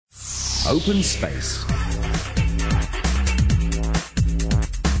Open Space.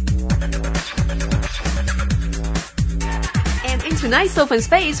 And in tonight's Open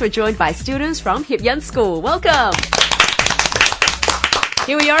Space, we're joined by students from Heep Yunn School. Welcome!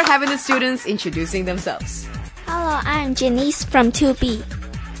 Here we are having the students introducing themselves. Hello, I'm Janice from 2B.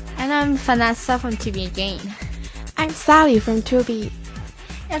 And I'm Vanessa from 2B again. I'm Sally from 2B.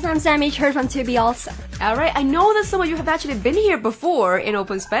 Yes, I'm Sammy Church from 2B also. All right, I know that some of you have actually been here before in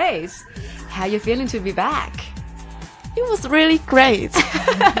Open Space. How are you feeling to be back? It was really great.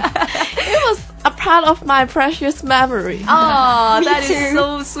 It was a part of my precious memory. Oh, that too. is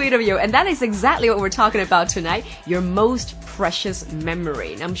so sweet of you. And that is exactly what we're talking about tonight, your most precious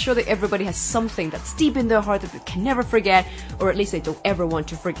memory. And I'm sure that everybody has something that's deep in their heart that they can never forget, or at least they don't ever want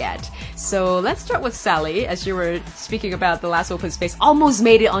to forget. So let's start with Sally, as you were speaking about the last Open Space. Almost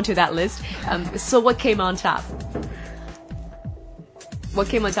made it onto that list. So what came on top? What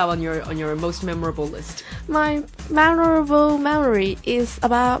came on top on your most memorable list? My memorable memory is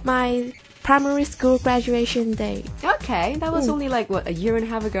about my primary school graduation day. Okay, that was only like, what, a year and a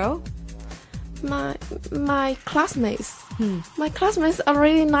half ago? My classmates. My classmates are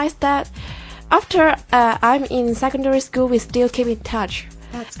really nice that after I'm in secondary school, we still keep in touch.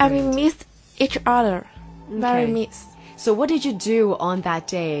 That's and we great. miss each other. Very Okay. miss. So what did you do on that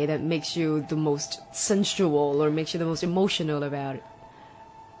day that makes you the most sensual or makes you the most emotional about it?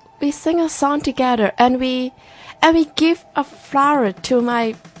 We sing a song together and we give a flower to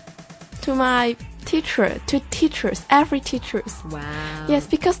my teacher, to teachers, every teachers. Wow. Yes,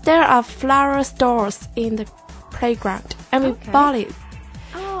 because there are flower stores in the playground and we Okay. bought it.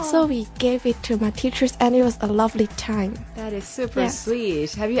 Oh, So we gave it to my teachers and it was a lovely time. that is super Yes.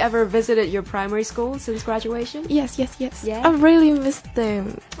 sweet. Have you ever visited your primary school since graduation? Yes. Yeah? I really miss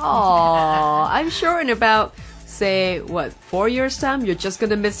them. Oh, I'm sure in about, say, 4 years' time, you're just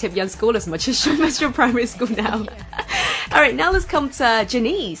gonna miss Heep Yunn School as much as you miss your primary school now. All right, now let's come to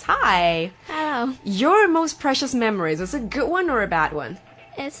Janice. Hi. Hello. Your most precious memories, is it a good one or a bad one?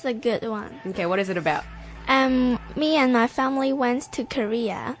 It's a good one. Okay, what is it about? Me and my family went to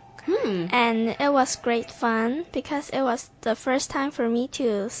Korea. And it was great fun because it was the first time for me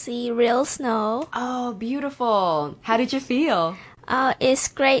to see real snow. Oh, beautiful. How did you feel? It's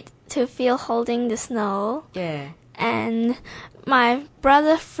great to feel holding the snow. Yeah. And my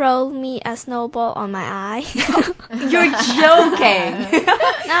brother threw me a snowball on my eye. You're joking.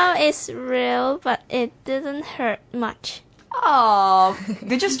 Now it's real, but it didn't hurt much. Oh,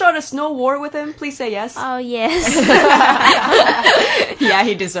 did you start a snow war with him? Please say yes. Oh, yes. Yeah,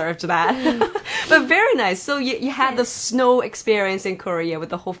 he deserved that. But very nice. So you had the snow experience in Korea with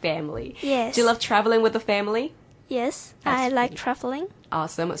the whole family. Yes. Do you love traveling with the family? Yes, That's I like great. traveling.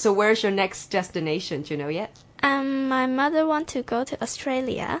 Awesome. So where's your next destination? Do you know yet? My mother wants to go to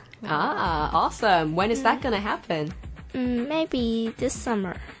Australia. Ah, awesome. When is that going to happen? Maybe this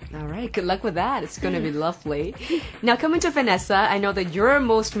summer. All right, good luck with that. It's going to be lovely. Now, coming to Vanessa, I know that your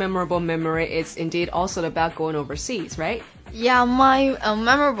most memorable memory is indeed also about going overseas, right? Yeah, my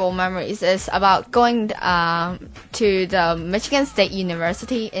memorable memories is about going to the Michigan State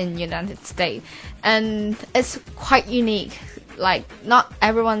University in United States, and it's quite unique. Like, not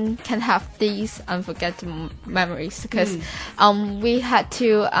everyone can have these unforgettable memories because we had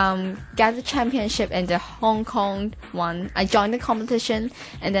to get the championship in the Hong Kong one. I joined the competition,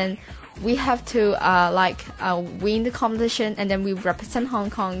 and then we have to win the competition, and then we represent Hong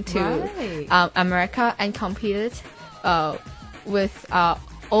Kong to Right. America and competed with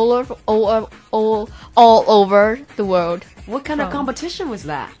all over the world. What kind of From- competition was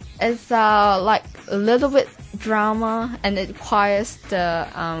that? It's like a little bit drama, and it requires the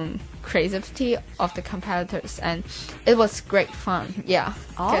creativity of the competitors, and it was great fun. Yeah,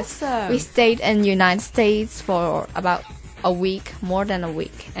 'Cause Awesome. we stayed in United States for about a week, more than a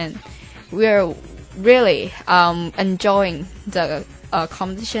week, and we're really enjoying the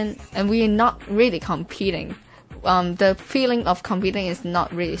competition, and we're not really competing. The feeling of competing is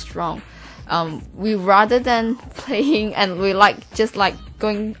not really strong. We rather than playing, and we just like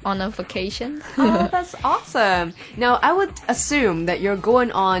going on a vacation. Oh, that's awesome. Now, I would assume that you're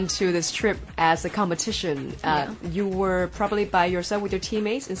going on to this trip as a competition. You were probably by yourself with your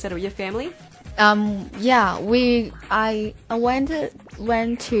teammates instead of your family? Yeah, I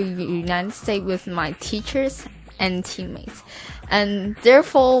went to United States with my teachers and teammates, and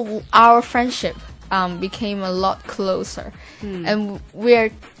therefore our friendship became a lot closer, and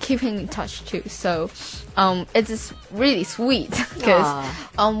we're keeping in touch too. So it is really sweet because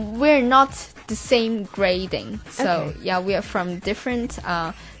we're not the same grading. So Okay. yeah, we are from different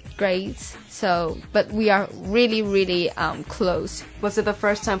grades. So, but we are really, really close. Was it the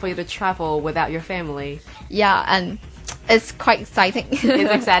first time for you to travel without your family? Yeah, and it's quite exciting.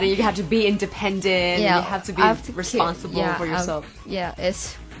 It's exciting. You have to be independent. Yeah, You have to be responsible for yourself. Yeah,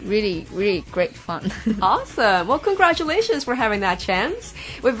 it's really, really great fun. Awesome. Well, congratulations for having that chance.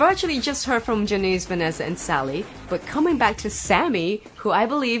 We've virtually just heard from Janice, Vanessa, and Sally. But coming back to Sammy, who I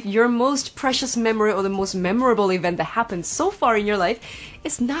believe your most precious memory or the most memorable event that happened so far in your life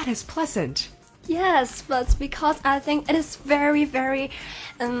is not as pleasant. Yes, but because I think it is very, very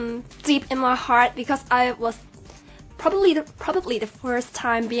deep in my heart because I was probably the first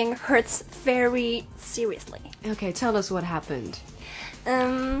time being hurt very seriously. Okay, tell us what happened.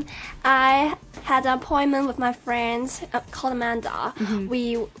 I had an appointment with my friend called Amanda.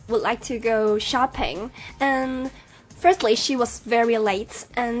 We would like to go shopping, and firstly, she was very late,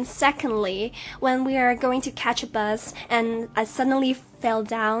 and secondly, when we are going to catch a bus, and I suddenly fell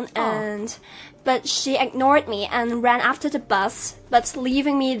down, but she ignored me and ran after the bus, but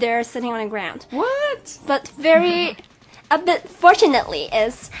leaving me there sitting on the ground. What? But a bit fortunately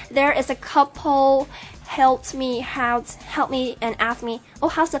there is a couple helped me and asked me, oh,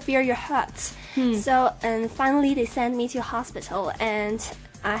 how severe your hurt? So, and finally they sent me to hospital and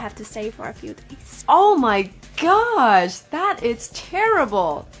I have to stay for a few days. Oh my gosh, that is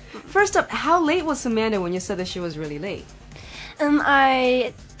terrible. First up, how late was Amanda when you said that she was really late?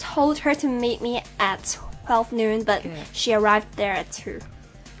 I told her to meet me at 12 noon, but she arrived there at 2.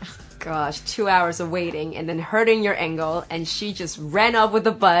 Gosh, 2 hours of waiting and then hurting your ankle, and she just ran off with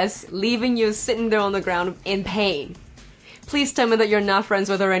the bus, leaving you sitting there on the ground in pain. Please tell me that you're not friends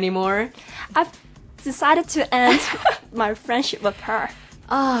with her anymore. I've decided to end my friendship with her.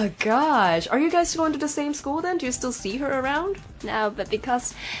 Oh gosh, are you guys going to the same school then? Do you still see her around? No, but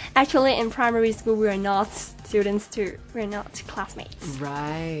because actually in primary school we are not students too. We're not classmates.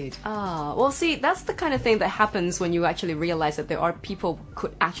 Right. Ah, well, see, that's the kind of thing that happens when you actually realize that there are people who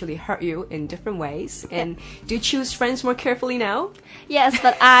could actually hurt you in different ways. And do you choose friends more carefully now? Yes,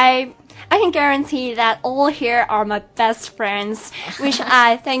 but I can guarantee that all here are my best friends, which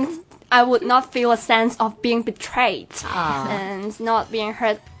I think I would not feel a sense of being betrayed and not being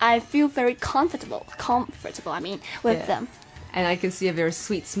hurt. I feel very comfortable, with them. And I can see a very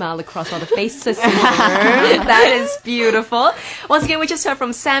sweet smile across all the faces here. That is beautiful. Once again, we just heard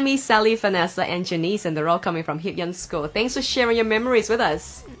from Sammy, Sally, Vanessa, and Janice, and they're all coming from Heep Yunn School. Thanks for sharing your memories with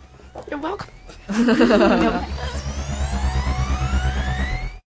us. You're welcome. No.